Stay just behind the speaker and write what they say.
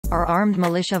Are armed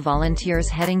militia volunteers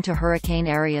heading to hurricane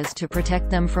areas to protect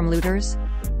them from looters?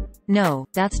 No,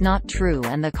 that's not true,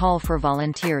 and the call for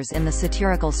volunteers in the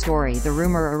satirical story The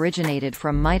Rumor originated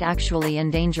from might actually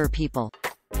endanger people.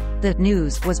 The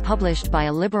news was published by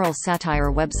a liberal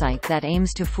satire website that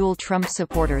aims to fool Trump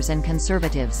supporters and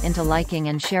conservatives into liking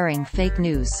and sharing fake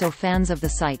news so fans of the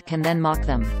site can then mock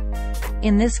them.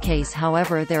 In this case,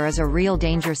 however, there is a real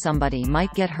danger somebody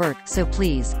might get hurt, so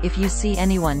please, if you see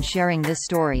anyone sharing this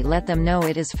story, let them know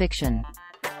it is fiction.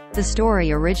 The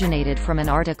story originated from an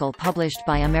article published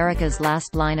by America's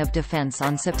Last Line of Defense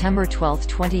on September 12,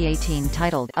 2018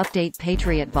 titled, Update: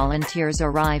 Patriot Volunteers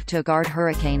Arrive to Guard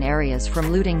Hurricane Areas from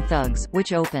Looting Thugs,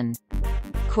 which opened.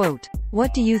 Quote,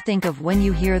 "What do you think of when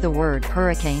you hear the word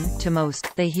hurricane? To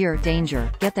most, they hear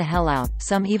danger, get the hell out.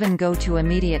 Some even go to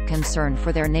immediate concern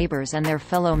for their neighbors and their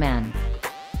fellow man.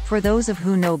 For those of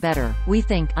who know better, we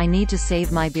think, I need to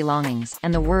save my belongings,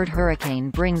 and the word hurricane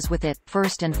brings with it,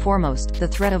 first and foremost, the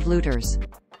threat of looters.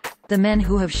 The men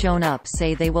who have shown up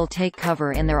say they will take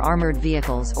cover in their armored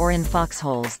vehicles or in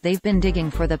foxholes they've been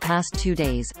digging for the past 2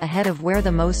 days, ahead of where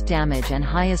the most damage and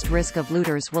highest risk of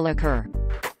looters will occur.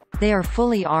 They are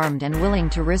fully armed and willing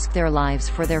to risk their lives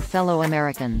for their fellow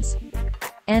Americans."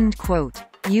 End quote.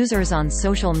 Users on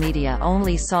social media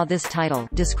only saw this title,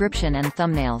 description and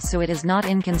thumbnail, so it is not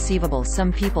inconceivable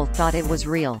some people thought it was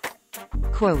real.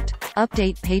 Quote,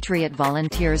 "Update: Patriot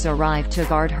volunteers arrive to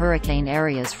guard hurricane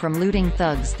areas from looting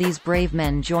thugs. These brave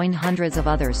men joined hundreds of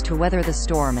others to weather the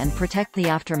storm and protect the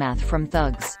aftermath from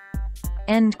thugs."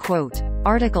 End quote.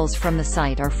 Articles from the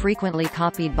site are frequently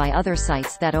copied by other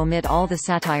sites that omit all the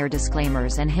satire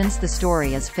disclaimers and hints the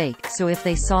story is fake, so if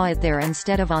they saw it there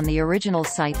instead of on the original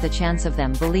site, the chance of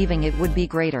them believing it would be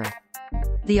greater.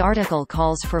 The article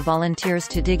calls for volunteers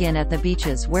to dig in at the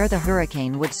beaches where the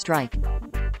hurricane would strike.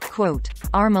 Quote,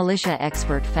 "Our militia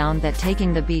expert found that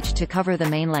taking the beach to cover the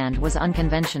mainland was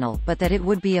unconventional, but that it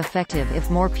would be effective if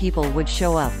more people would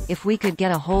show up. If we could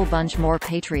get a whole bunch more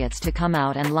patriots to come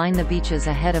out and line the beaches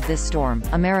ahead of this storm,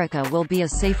 America will be a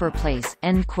safer place."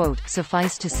 End quote.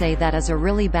 Suffice to say that is a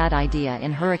really bad idea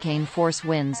in hurricane force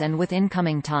winds and with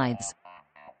incoming tides.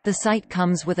 The site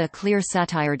comes with a clear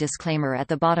satire disclaimer at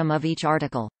the bottom of each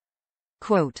article.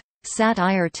 Quote,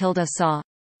 "Satire tilde saw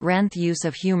rant use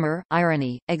of humor,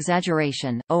 irony,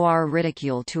 exaggeration, or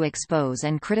ridicule to expose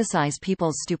and criticize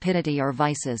people's stupidity or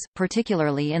vices,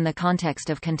 particularly in the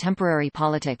context of contemporary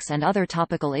politics and other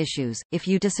topical issues. If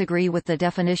you disagree with the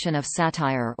definition of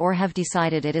satire or have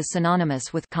decided it is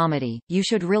synonymous with comedy, you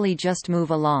should really just move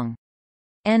along."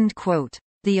 End quote.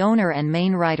 The owner and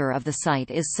main writer of the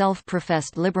site is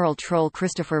self-professed liberal troll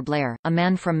Christopher Blair, a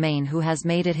man from Maine who has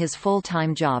made it his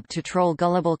full-time job to troll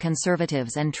gullible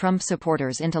conservatives and Trump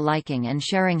supporters into liking and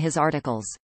sharing his articles.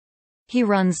 He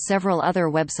runs several other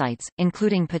websites,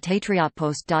 including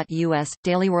patriotpost.us,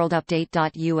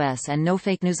 dailyworldupdate.us and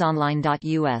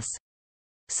nofakenewsonline.us.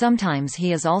 Sometimes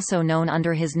he is also known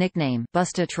under his nickname,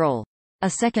 Busta Troll. A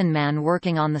second man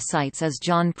working on the sites is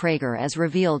John Prager, as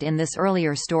revealed in this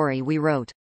earlier story we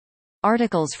wrote.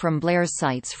 Articles from Blair's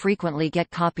sites frequently get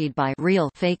copied by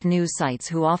real fake news sites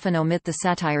who often omit the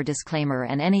satire disclaimer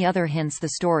and any other hints the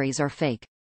stories are fake.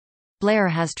 Blair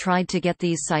has tried to get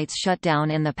these sites shut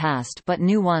down in the past, but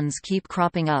new ones keep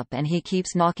cropping up and he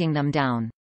keeps knocking them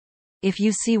down. If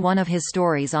you see one of his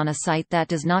stories on a site that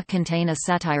does not contain a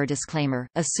satire disclaimer,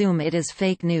 assume it is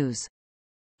fake news.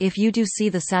 If you do see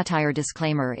the satire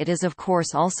disclaimer, it is of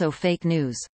course also fake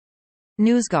news.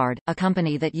 NewsGuard, a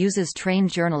company that uses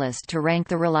trained journalists to rank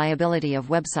the reliability of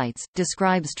websites,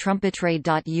 describes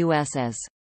TrumpBetrayed.us as,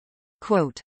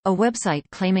 quote, "A website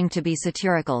claiming to be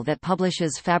satirical that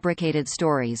publishes fabricated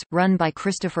stories, run by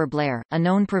Christopher Blair, a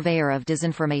known purveyor of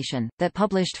disinformation, that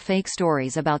published fake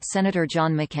stories about Senator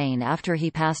John McCain after he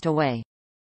passed away."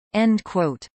 End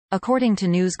quote. According to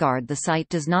NewsGuard, the site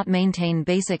does not maintain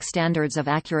basic standards of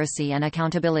accuracy and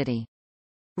accountability.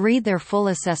 Read their full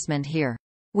assessment here.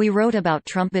 We wrote about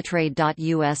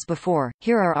TrumpBetrayed.us before.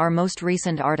 Here are our most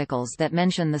recent articles that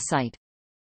mention the site.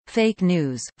 Fake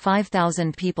news: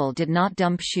 5,000 people did not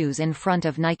dump shoes in front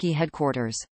of Nike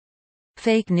headquarters.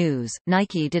 Fake news: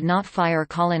 Nike did not fire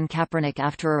Colin Kaepernick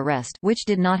after arrest, which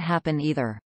did not happen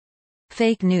either.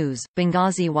 Fake news: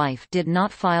 Benghazi wife did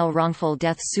not file wrongful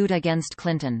death suit against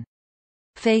Clinton.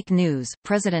 Fake news: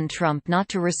 President Trump not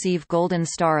to receive Golden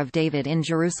Star of David in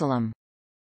Jerusalem.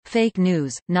 Fake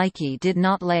news: Nike did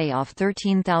not lay off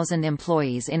 13,000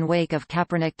 employees in wake of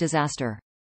Kaepernick disaster.